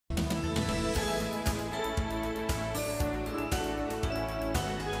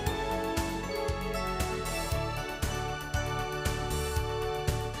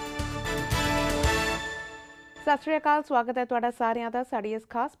ਸਤਿ ਸ਼੍ਰੀ ਅਕਾਲ, ਸਵਾਗਤ ਹੈ ਤੁਹਾਡਾ ਸਾਰਿਆਂ ਦਾ ਸਾਡੀ ਇਸ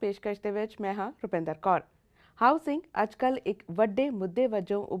ਖਾਸ ਪੇਸ਼ਕਸ਼ ਦੇ ਵਿੱਚ। ਮੈਂ ਹਾਂ ਰੁਪਿੰਦਰ ਕੌਰ। ਹਾਊਸਿੰਗ ਅੱਜਕੱਲ ਇੱਕ ਵੱਡੇ ਮੁੱਦੇ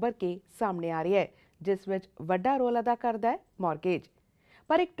ਵਜੋਂ ਉੱਭਰ ਕੇ ਸਾਹਮਣੇ ਆ ਰਹੀ ਹੈ, ਜਿਸ ਵਿੱਚ ਵੱਡਾ ਰੋਲ ਅਦਾ ਕਰਦਾ ਹੈ ਮਾਰਗੇਜ।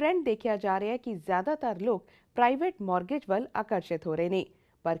 ਪਰ ਇੱਕ ਟ੍ਰੈਂਡ ਦੇਖਿਆ ਜਾ ਰਿਹਾ ਹੈ ਕਿ ਜ਼ਿਆਦਾਤਰ ਲੋਕ ਪ੍ਰਾਈਵੇਟ ਮਾਰਗੇਜ ਵੱਲ ਆਕਰਸ਼ਿਤ ਹੋ ਰਹੇ ਨੇ।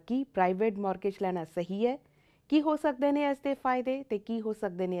 ਪਰ ਕੀ ਪ੍ਰਾਈਵੇਟ ਮਾਰਗੇਜ ਲੈਣਾ ਸਹੀ ਹੈ? ਕੀ ਹੋ ਸਕਦੇ ਨੇ ਇਸ ਦੇ ਫਾਇਦੇ ਤੇ ਕੀ ਹੋ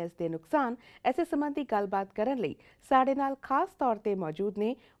ਸਕਦੇ ਨੇ ਇਸ ਦੇ ਨੁਕਸਾਨ? ਇਸੇ ਸੰਬੰਧੀ ਗੱਲਬਾਤ ਕਰਨ ਲਈ ਸਾਡੇ ਨਾਲ ਖਾਸ ਤੌਰ ਤੇ ਮੌਜੂਦ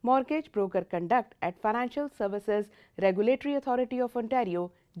ਨੇ mortgage broker conduct at financial services regulatory authority of Ontario,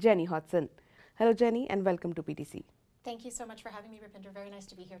 Jenny Hudson. Hello Jenny and welcome to PTC. Thank you so much for having me, Rupinder. Very nice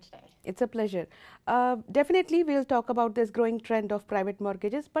to be here today. It's a pleasure. Definitely we'll talk about this growing trend of private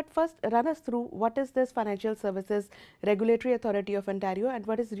mortgages, but first run us through what is this Financial Services Regulatory Authority of Ontario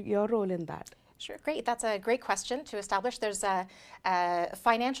and what is your role in that? Sure, great. That's a great question to establish. There's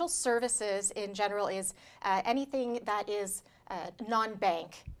financial services in general is anything that is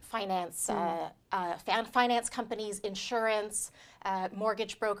non-bank finance, finance companies, insurance,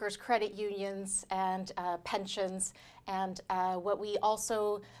 mortgage brokers, credit unions, and pensions. And what we also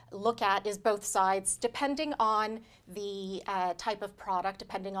look at is both sides, depending on the type of product,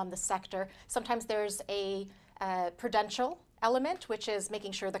 depending on the sector. Sometimes there's a prudential element, which is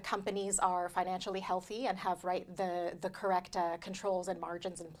making sure the companies are financially healthy and have the correct controls and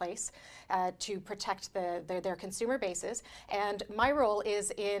margins in place to protect their consumer bases. And my role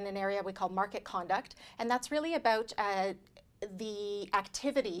is in an area we call market conduct, and that's really about the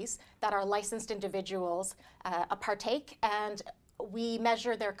activities that our licensed individuals partake, and we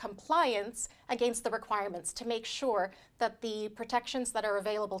measure their compliance against the requirements to make sure that the protections that are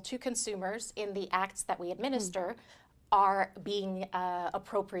available to consumers in the acts that we administer are being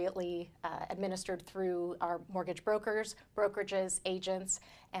appropriately administered through our mortgage brokers, brokerages, agents,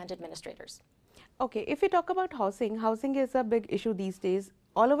 and administrators. Okay, if we talk about housing is a big issue these days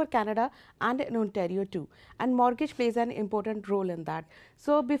all over Canada and in Ontario too, and mortgage plays an important role in that.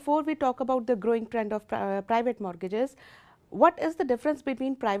 So before we talk about the growing trend of private mortgages, what is the difference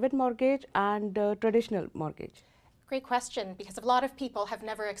between private mortgage and traditional mortgage? Great question, because a lot of people have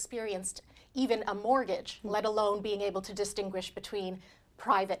never experienced even a mortgage, let alone being able to distinguish between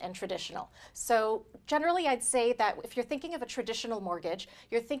private and traditional. So generally I'd say that if you're thinking of a traditional mortgage,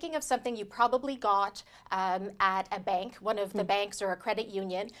 you're thinking of something you probably got at a bank, one of the banks or a credit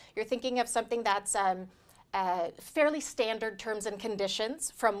union. You're thinking of something that's fairly standard terms and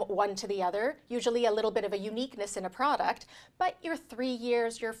conditions from one to the other, usually a little bit of a uniqueness in a product, but your 3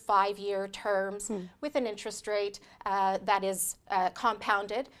 years, your 5-year terms with an interest rate that is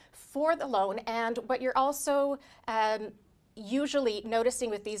compounded for the loan. And what you're also usually noticing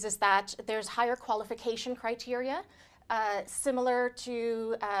with these is that there's higher qualification criteria, similar to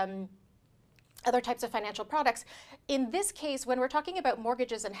other types of financial products. In this case, when we're talking about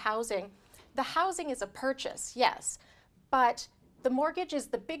mortgages and housing, the housing is a purchase, yes, but the mortgage is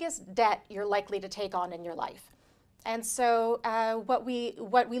the biggest debt you're likely to take on in your life. And so what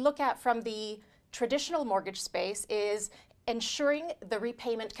we look at from the traditional mortgage space is ensuring the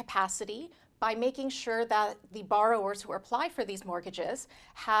repayment capacity by making sure that the borrowers who apply for these mortgages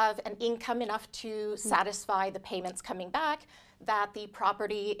have an income enough to satisfy the payments coming back, that the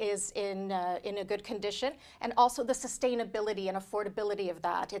property is in a good condition, and also the sustainability and affordability of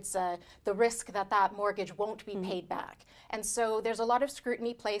that. It's the risk that that mortgage won't be paid back. And so there's a lot of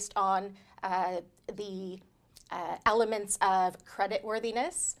scrutiny placed on the elements of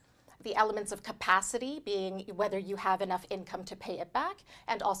creditworthiness, the elements of capacity, being whether you have enough income to pay it back,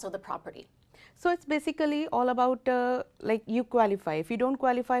 and also the property. So it's basically all about like you qualify. If you don't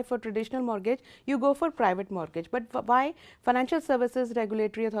qualify for traditional mortgage, you go for private mortgage. But why Financial Services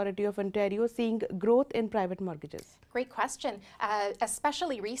Regulatory Authority of Ontario seeing growth in private mortgages? Great question.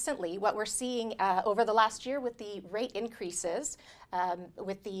 Especially recently, what we're seeing over the last year with the rate increases,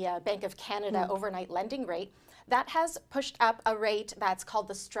 with the Bank of Canada overnight lending rate, that has pushed up a rate that's called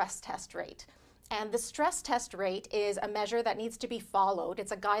the stress test rate. And the stress test rate is a measure that needs to be followed.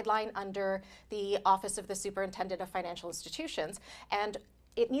 It's a guideline under the Office of the Superintendent of Financial Institutions, and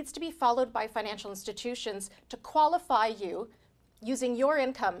it needs to be followed by financial institutions to qualify you using your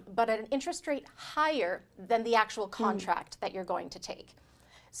income, but at an interest rate higher than the actual contract that you're going to take.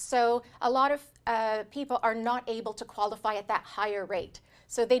 So a lot of people are not able to qualify at that higher rate.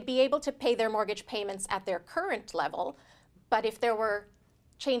 So they'd be able to pay their mortgage payments at their current level, but if there were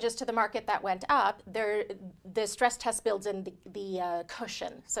changes to the market that went up, the stress test builds in the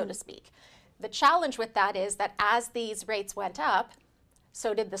cushion, so to speak. The challenge with that is that as these rates went up,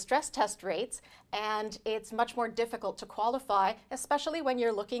 so did the stress test rates, and it's much more difficult to qualify, especially when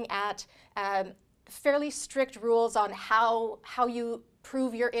you're looking at fairly strict rules on how you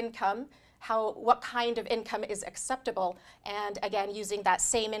prove your income what kind of income is acceptable, and again, using that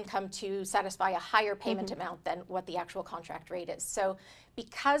same income to satisfy a higher payment amount than what the actual contract rate is. So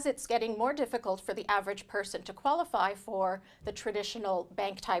because it's getting more difficult for the average person to qualify for the traditional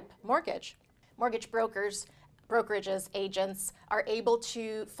bank-type mortgage, mortgage brokerages, agents are able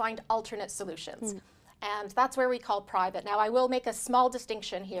to find alternate solutions. And that's where we call private. Now, I will make a small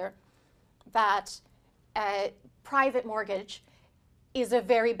distinction here that private mortgage is a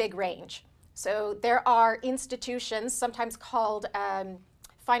very big range. So there are institutions, sometimes called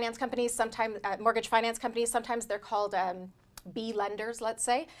finance companies, sometimes mortgage finance companies, sometimes they're called B lenders, let's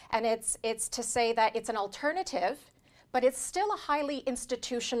say. And it's to say that it's an alternative, but it's still a highly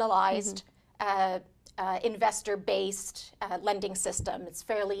institutionalized investor-based lending system. It's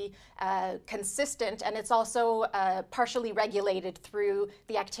fairly consistent, and it's also partially regulated through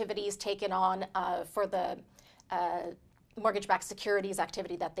the activities taken on for the mortgage-backed securities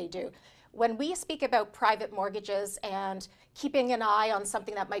activity that they do. When we speak about private mortgages and keeping an eye on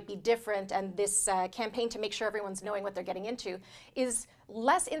something that might be different, and this campaign to make sure everyone's knowing what they're getting into is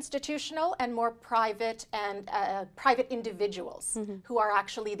less institutional and more private, and private individuals who are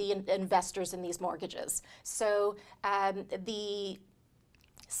actually the investors in these mortgages. So the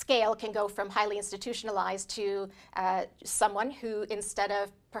scale can go from highly institutionalized to someone who, instead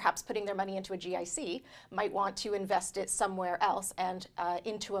of perhaps putting their money into a GIC, might want to invest it somewhere else, and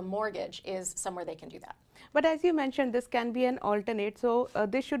into a mortgage is somewhere they can do that. But as you mentioned, this can be an alternate, so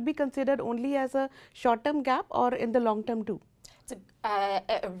this should be considered only as a short-term gap or in the long term too? It's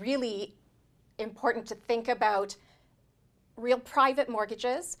really important to think about real private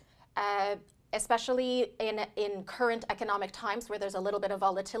mortgages, especially in current economic times where there's a little bit of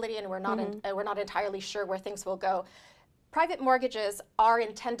volatility and we're not entirely sure where things will go. Private mortgages are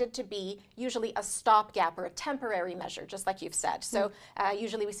intended to be usually a stopgap or a temporary measure, just like you've said. So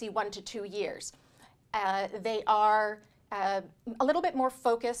usually we see 1 to 2 years. They are a little bit more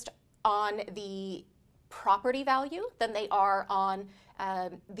focused on the property value than they are on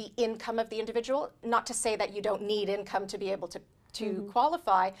the income of the individual. Not to say that you don't need income to be able to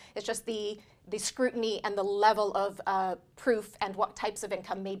qualify. It's just the scrutiny and the level of proof and what types of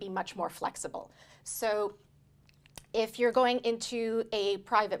income may be much more flexible. So if you're going into a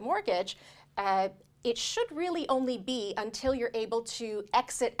private mortgage, it should really only be until you're able to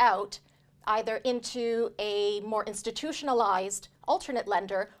exit out either into a more institutionalized alternate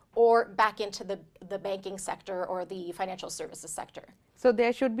lender or back into the banking sector or the financial services sector. So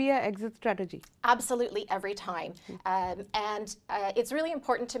there should be an exit strategy? Absolutely, every time. And it's really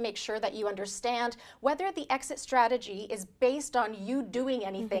important to make sure that you understand whether the exit strategy is based on you doing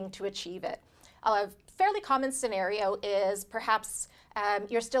anything to achieve it. A fairly common scenario is perhaps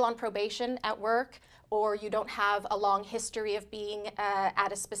you're still on probation at work, or you don't have a long history of being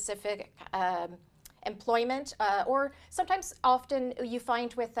at a specific employment, or sometimes often you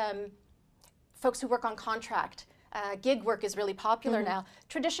find with folks who work on contract, gig work is really popular now.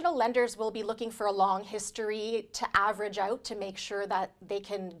 Traditional lenders will be looking for a long history to average out to make sure that they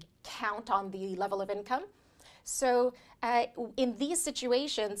can count on the level of income. So in these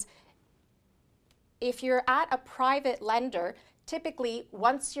situations, if you're at a private lender, typically,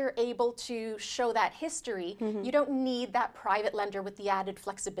 once you're able to show that history, you don't need that private lender with the added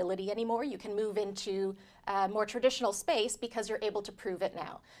flexibility anymore. You can move into a more traditional space because you're able to prove it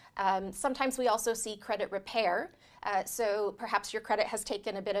now. Sometimes we also see credit repair. So perhaps your credit has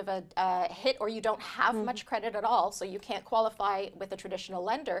taken a bit of a hit, or you don't have much credit at all, so you can't qualify with a traditional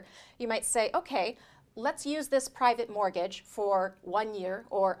lender. You might say, okay, let's use this private mortgage for 1 year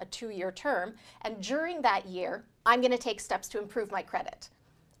or a 2-year term, and during that year, I'm going to take steps to improve my credit.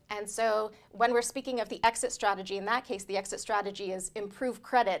 And so when we're speaking of the exit strategy, in that case, the exit strategy is improve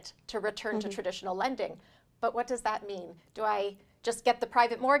credit to return to traditional lending. But what does that mean? Do I just get the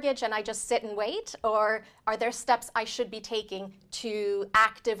private mortgage and I just sit and wait? Or are there steps I should be taking to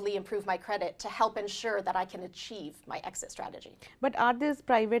actively improve my credit to help ensure that I can achieve my exit strategy? But are these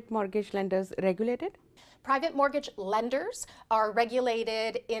private mortgage lenders regulated? Private mortgage lenders are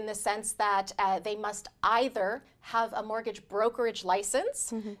regulated in the sense that they must either have a mortgage brokerage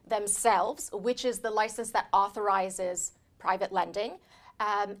license themselves, which is the license that authorizes private lending,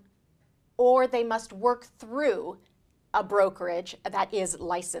 or they must work through a brokerage that is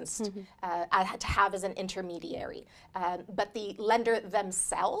licensed to have as an intermediary. But the lender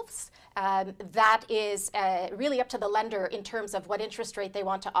themselves, that is really up to the lender in terms of what interest rate they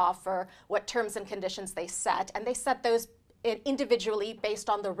want to offer, what terms and conditions they set, and they set those individually based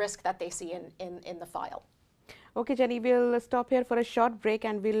on the risk that they see in the file. Okay, Jenny, we'll stop here for a short break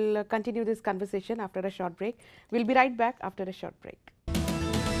and we'll continue this conversation after a short break. We'll be right back after a short break.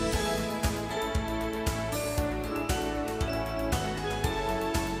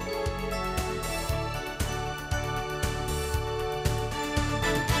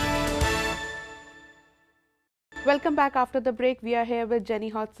 Welcome back after the break. We are here with Jenny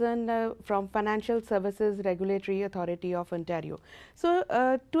Hudson from Financial Services Regulatory Authority of Ontario. So,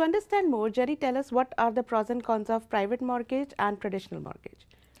 to understand more, Jenny, tell us what are the pros and cons of private mortgage and traditional mortgage?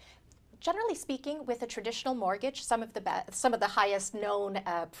 Generally speaking, with a traditional mortgage, some of the highest known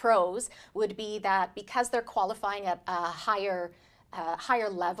pros would be that because they're qualifying at a higher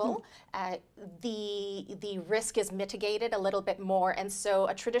level, the risk is mitigated a little bit more, and so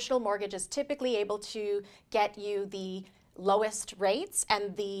a traditional mortgage is typically able to get you the lowest rates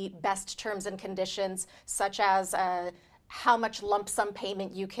and the best terms and conditions, such as how much lump sum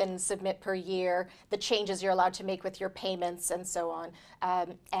payment you can submit per year, the changes you're allowed to make with your payments, and so on,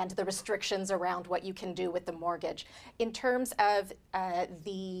 and the restrictions around what you can do with the mortgage. In terms of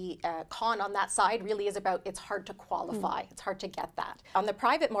the con on that side, really is about it's hard to qualify. It's hard to get that. On the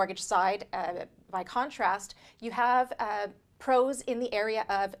private mortgage side, by contrast, you have pros in the area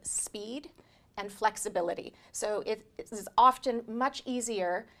of speed and flexibility. So it is often much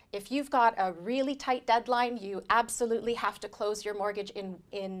easier if you've got a really tight deadline. You absolutely have to close your mortgage in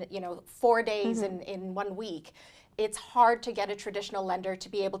 4 days, in 1 week. It's hard to get a traditional lender to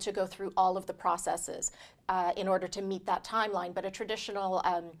be able to go through all of the processes in order to meet that timeline. But a traditional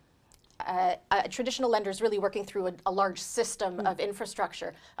lender is really working through a large system of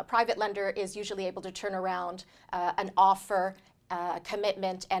infrastructure. A private lender is usually able to turn around an offer,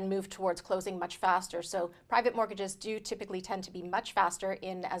 commitment, and move towards closing much faster. So private mortgages do typically tend to be much faster,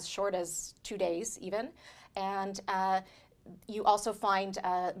 in as short as 2 days even. And you also find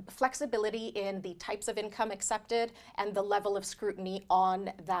flexibility in the types of income accepted and the level of scrutiny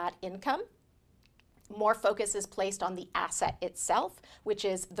on that income. More focus is placed on the asset itself, which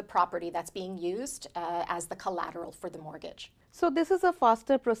is the property that's being used as the collateral for the mortgage. So this is a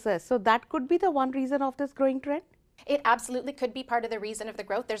faster process. So that could be the one reason of this growing trend? It absolutely could be part of the reason of the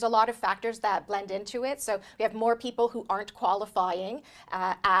growth. There's a lot of factors that blend into it. So we have more people who aren't qualifying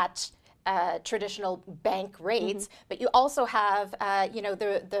at traditional bank rates, but you also have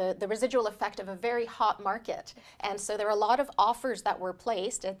the residual effect of a very hot market. And so there are a lot of offers that were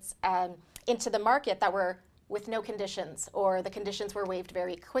placed into the market that were with no conditions, or the conditions were waived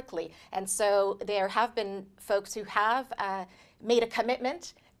very quickly. And so there have been folks who have made a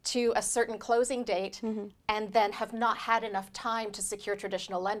commitment to a certain closing date and then have not had enough time to secure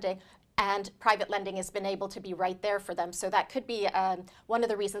traditional lending, and private lending has been able to be right there for them. So that could be one of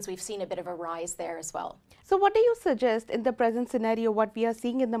the reasons we've seen a bit of a rise there as well. So what do you suggest in the present scenario, what we are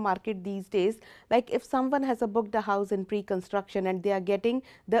seeing in the market these days? Like if someone has booked a house in pre-construction and they are getting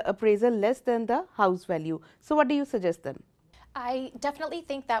the appraisal less than the house value, so what do you suggest them? I definitely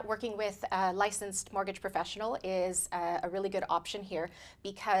think that working with a licensed mortgage professional is a really good option here,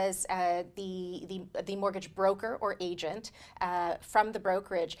 because the mortgage broker or agent from the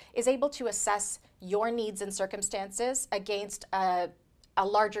brokerage is able to assess your needs and circumstances against a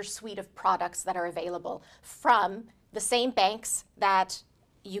larger suite of products that are available from the same banks that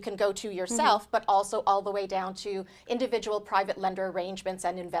you can go to yourself, but also all the way down to individual private lender arrangements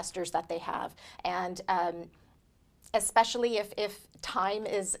and investors that they have. And especially if time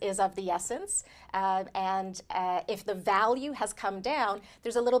is of the essence, and if the value has come down,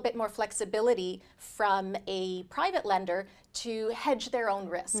 there's a little bit more flexibility from a private lender to hedge their own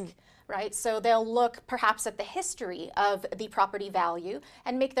risk. Right? So they'll look perhaps at the history of the property value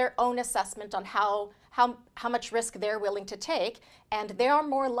and make their own assessment on how much risk they're willing to take, and they are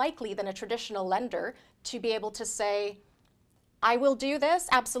more likely than a traditional lender to be able to say, I will do this,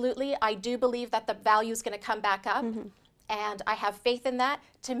 absolutely. I do believe that the value is going to come back up, and I have faith in that.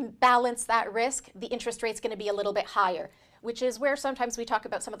 To balance that risk, the interest rate's going to be a little bit higher, which is where sometimes we talk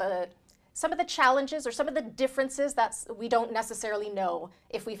about some of the challenges or some of the differences that we don't necessarily know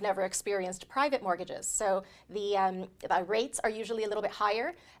if we've never experienced private mortgages. So the rates are usually a little bit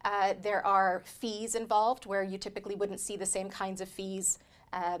higher. There are fees involved where you typically wouldn't see the same kinds of fees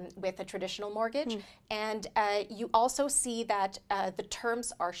with a traditional mortgage. And you also see that the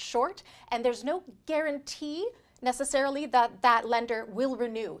terms are short, and there's no guarantee necessarily that that lender will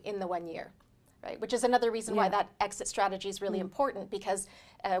renew in the 1 year. Right, which is another reason why that exit strategy is really important, because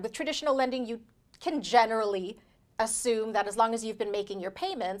with traditional lending, you can generally assume that as long as you've been making your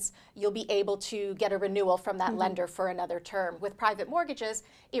payments, you'll be able to get a renewal from that lender for another term. With private mortgages,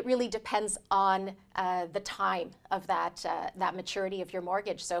 it really depends on the time of that maturity of your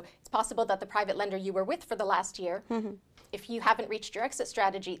mortgage. So it's possible that the private lender you were with for the last year, if you haven't reached your exit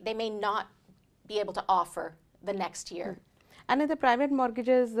strategy, they may not be able to offer the next year. And in the private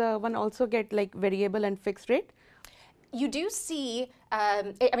mortgages, one also get like variable and fixed rate? You do see,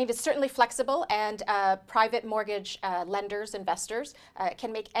 I mean, it's certainly flexible, and private mortgage lenders, investors,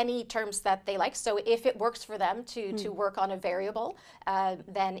 can make any terms that they like. So if it works for them to work on a variable,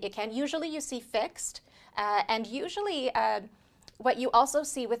 then it can. Usually you see fixed, and usually what you also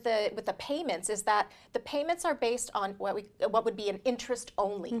see with the payments is that the payments are based on what would be an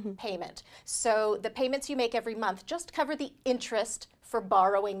interest-only payment. So the payments you make every month just cover the interest for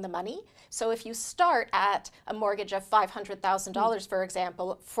borrowing the money. So if you start at a mortgage of $500,000, for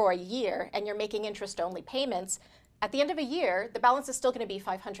example, for a year, and you're making interest-only payments, at the end of a year, the balance is still going to be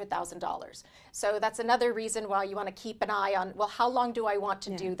 $500,000. So that's another reason why you want to keep an eye on, well, how long do I want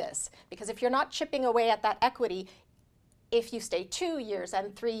to do this? Because if you're not chipping away at that equity, if you stay 2 years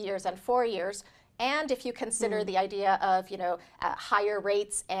and 3 years and 4 years, and if you consider the idea of, higher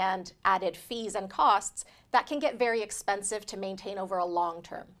rates and added fees and costs, that can get very expensive to maintain over a long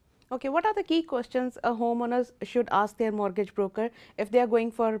term. Okay, what are the key questions a homeowner should ask their mortgage broker if they are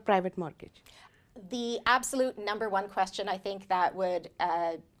going for private mortgage? The absolute number one question I think that would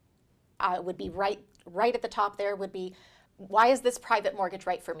be right at the top there would be, why is this private mortgage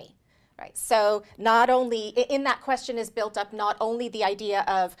right for me? Right. So not only in that question is built up not only the idea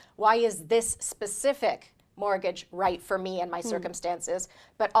of why is this specific mortgage right for me and my circumstances,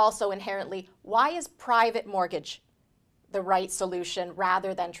 but also inherently, why is private mortgage the right solution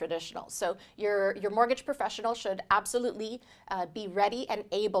rather than traditional? So your mortgage professional should absolutely be ready and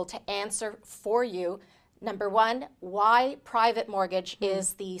able to answer for you, number one, why private mortgage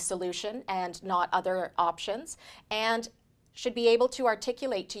is the solution and not other options, and should be able to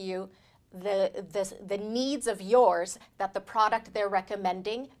articulate to you the needs of yours that the product they're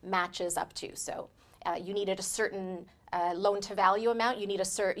recommending matches up to. So you needed a certain loan to value amount, you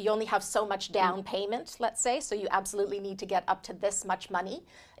only have so much down payment, let's say, so you absolutely need to get up to this much money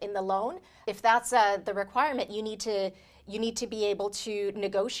in the loan. If that's the requirement, you need to be able to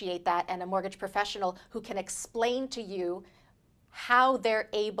negotiate that, and a mortgage professional who can explain to you how they're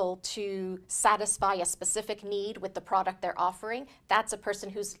able to satisfy a specific need with the product they're offering. That's a person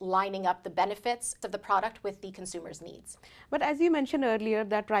who's lining up the benefits of the product with the consumer's needs. But as you mentioned earlier,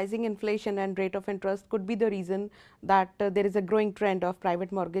 that rising inflation and rate of interest could be the reason that there is a growing trend of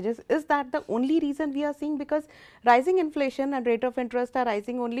private mortgages. Is that the only reason we are seeing? Because rising inflation and rate of interest are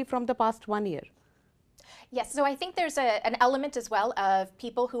rising only from the past 1 year. Yes, so I think there's an element as well of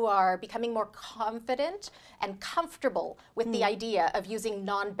people who are becoming more confident and comfortable with the idea of using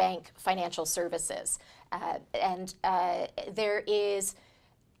non-bank financial services. There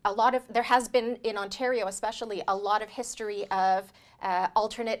has been in Ontario especially a lot of history of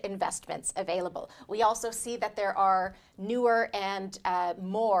alternate investments available. We also see that there are newer and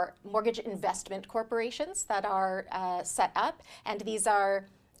more mortgage investment corporations that are set up, and these are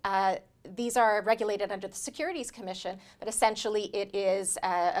regulated under the Securities Commission, but essentially it is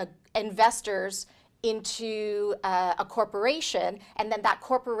investors into a corporation, and then that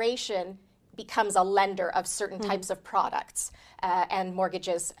corporation becomes a lender of certain types of products, and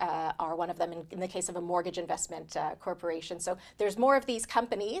mortgages are one of them in the case of a mortgage investment corporation. So there's more of these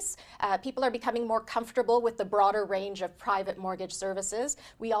companies. People are becoming more comfortable with the broader range of private mortgage services.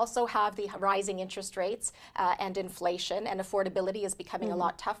 We also have the rising interest rates and inflation, and affordability is becoming a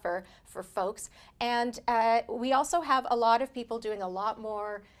lot tougher for folks. And we also have a lot of people doing a lot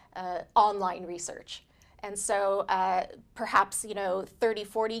more online research. And so perhaps, 30,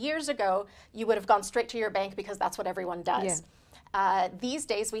 40 years ago, you would have gone straight to your bank because that's what everyone does. Yeah. These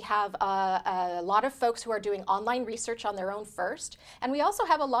days, we have a lot of folks who are doing online research on their own first. And we also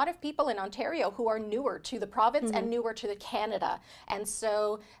have a lot of people in Ontario who are newer to the province and newer to Canada. And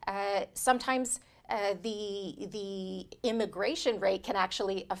so sometimes the immigration rate can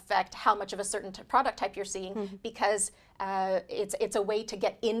actually affect how much of a certain product type you're seeing because it's a way to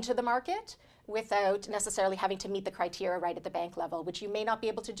get into the market without necessarily having to meet the criteria right at the bank level, which you may not be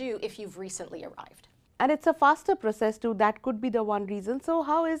able to do if you've recently arrived. And it's a faster process too. That could be the one reason. So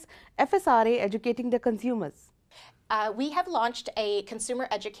how is FSRA educating the consumers? We have launched a consumer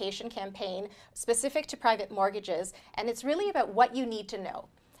education campaign specific to private mortgages, and it's really about what you need to know.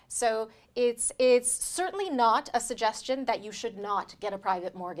 So it's certainly not a suggestion that you should not get a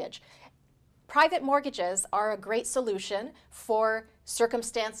private mortgage. Private mortgages are a great solution for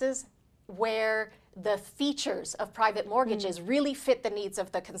circumstances where the features of private mortgages really fit the needs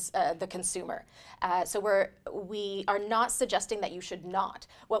of the consumer. So we are not suggesting that you should not.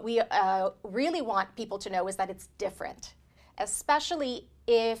 What we really want people to know is that it's different, especially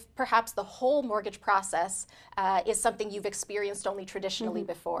if perhaps the whole mortgage process is something you've experienced only traditionally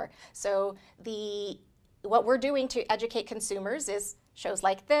before. So what we're doing to educate consumers is shows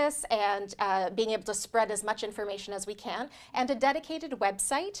like this, and being able to spread as much information as we can, and a dedicated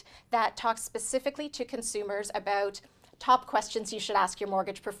website that talks specifically to consumers about top questions you should ask your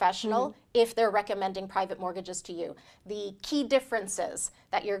mortgage professional if they're recommending private mortgages to you, the key differences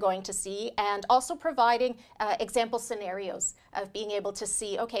that you're going to see, and also providing example scenarios of being able to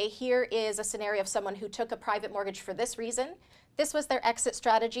see, okay, here is a scenario of someone who took a private mortgage for this reason. This was their exit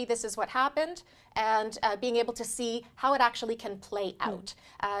strategy, this is what happened, and being able to see how it actually can play out.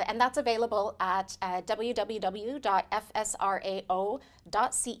 And that's available at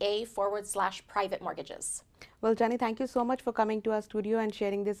www.fsrao.ca/private mortgages. Well, Jenny, thank you so much for coming to our studio and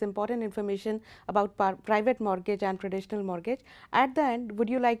sharing this important information about private mortgage and traditional mortgage. At the end, would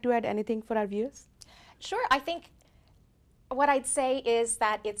you like to add anything for our viewers? Sure. I think what I'd say is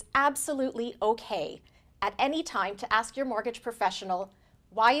that it's absolutely okay at any time to ask your mortgage professional,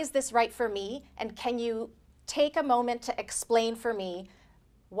 why is this right for me? And can you take a moment to explain for me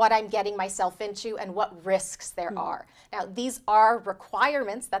what I'm getting myself into and what risks there are? Now, these are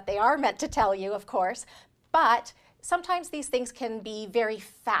requirements that they are meant to tell you, of course, but sometimes these things can be very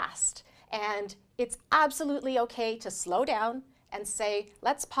fast, and it's absolutely okay to slow down and say,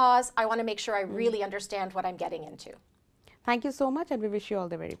 let's pause. I want to make sure I really understand what I'm getting into. Thank you so much, and we wish you all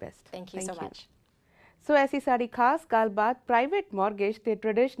the very best. Thank you so much. सो ऐसी साड़ी खास गलबात private mortgage ते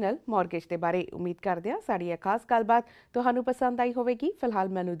traditional mortgage के बारे उम्मीद करते हैं साड़ी यह खास गलबात ਤੁਹਾਨੂੰ पसंद आई होगी। फिलहाल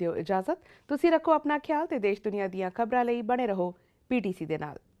मैनू दिओ इजाजत, तुसी रखो अपना ख्याल ते देश दुनिया दीयां खबरां लई बने रहो PTC दे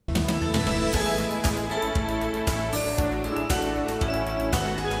नाल।